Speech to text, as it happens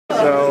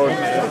So,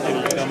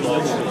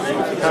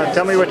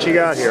 tell me what you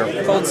got here.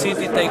 Code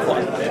City Take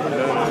 1.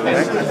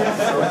 Okay.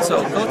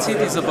 So Code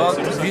City is about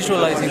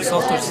visualizing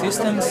software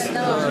systems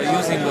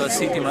using a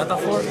city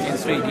metaphor in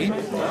 3D.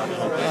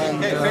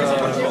 And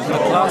the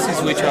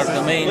classes, which are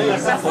the main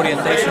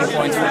orientation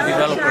points for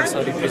developers,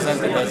 are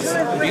represented as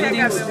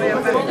buildings,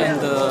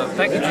 and the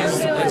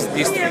packages as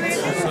districts.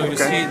 So you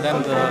see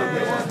then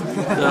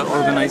the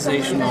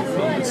organization of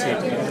the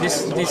city.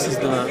 This is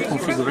the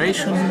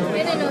configuration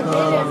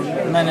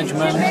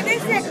management.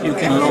 You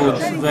can load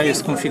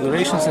various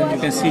configurations, and you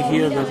can see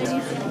here that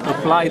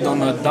applied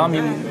on a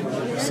dummy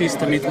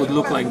system it would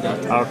look like that.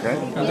 Okay.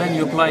 And then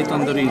you apply it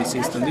on the real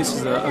system. This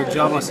is a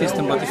Java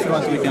system, but if you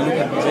want we can look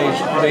at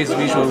base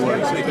visual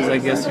works, because I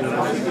guess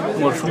you're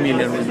more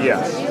familiar with it.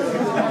 Yeah.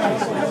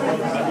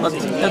 But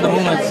at the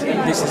moment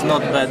this is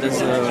not bad as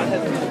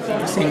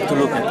a thing to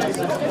look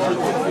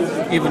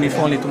at, even if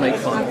only to make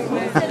fun.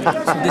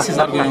 So this is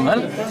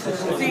ArgoUML,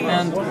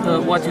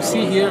 and what you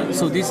see here,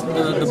 so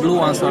the blue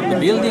ones are the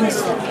buildings.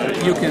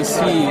 You can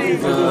see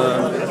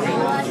the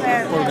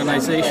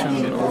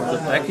organization of the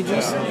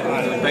packages,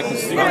 the package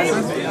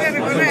structure.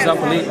 For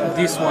example,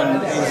 this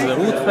one is the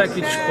root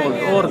package called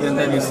org, and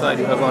then inside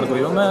you have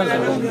ArgoUML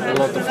and a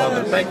lot of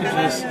other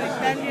packages.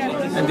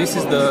 And this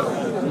is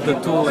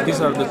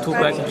these are the two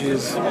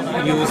packages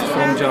used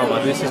from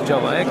Java. This is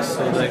JavaX,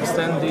 so the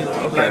extended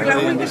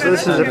library, and this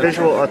is a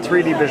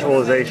 3D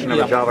visualization of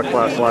a Java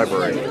class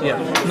library. Yeah,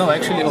 no,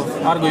 actually of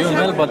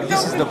ArgoUML, but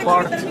this is the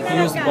part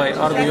used by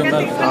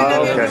ArgoUML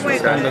from the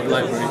standard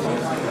library.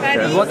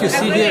 Okay. And what you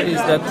see here is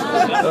that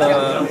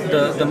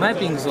the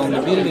mappings on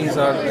the buildings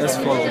are as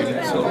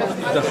following. So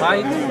the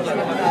height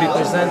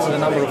represents the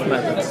number of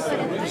methods.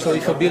 So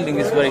if a building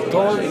is very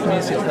tall, it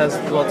means it has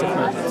lots of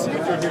methods.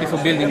 If a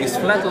building is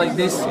flat like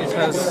this, it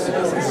has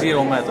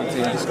 0 methods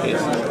in this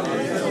case.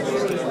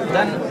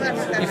 Then,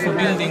 if a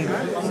building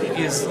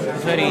is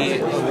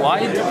very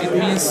wide, it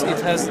means it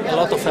has a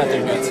lot of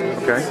attributes.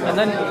 Okay. And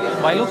then,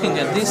 by looking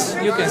at this,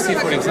 you can see,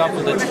 for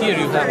example, that here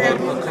you have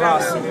a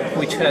class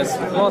which has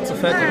lots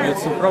of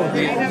attributes, so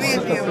probably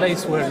a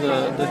place where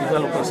the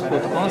developers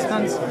put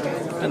constants.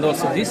 And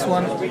also this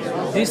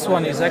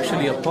one is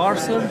actually a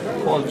parser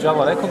called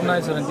Java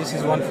Recognizer, and this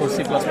is one for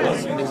C++.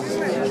 This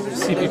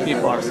is CPP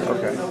parser.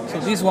 Okay. So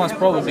these ones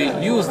probably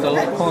use the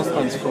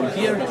constants from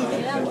here.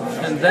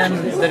 And then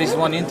there is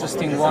one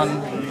interesting one,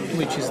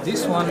 which is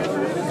this one.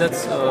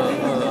 That's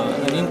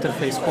an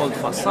interface called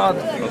facade,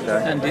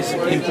 and is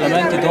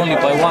implemented only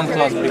by one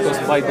class, because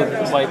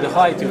by the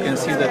height you can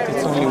see that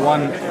it's only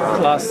one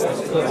class,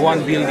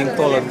 one building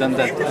taller than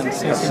that. And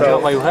since in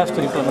Java you have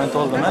to implement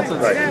all the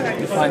methods,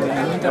 you find it in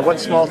interface. And what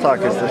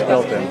Smalltalk is this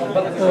built in?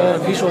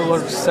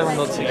 VisualWorks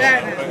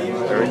 7.6.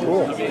 Very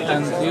cool.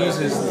 And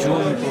uses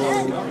June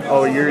to...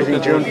 Oh, you're using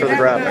June for the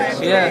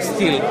graphics? Yeah,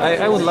 still.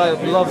 I would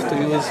love to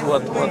use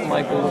what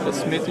Michael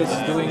Smith is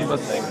doing, but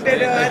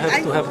I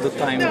have to have the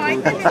time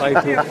to try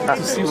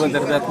to see whether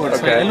that works.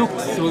 Okay. I looked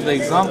through the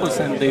examples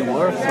and they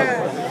work, but...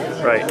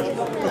 Right.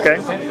 Okay.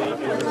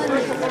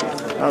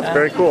 That's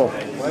very cool.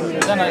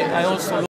 Then I also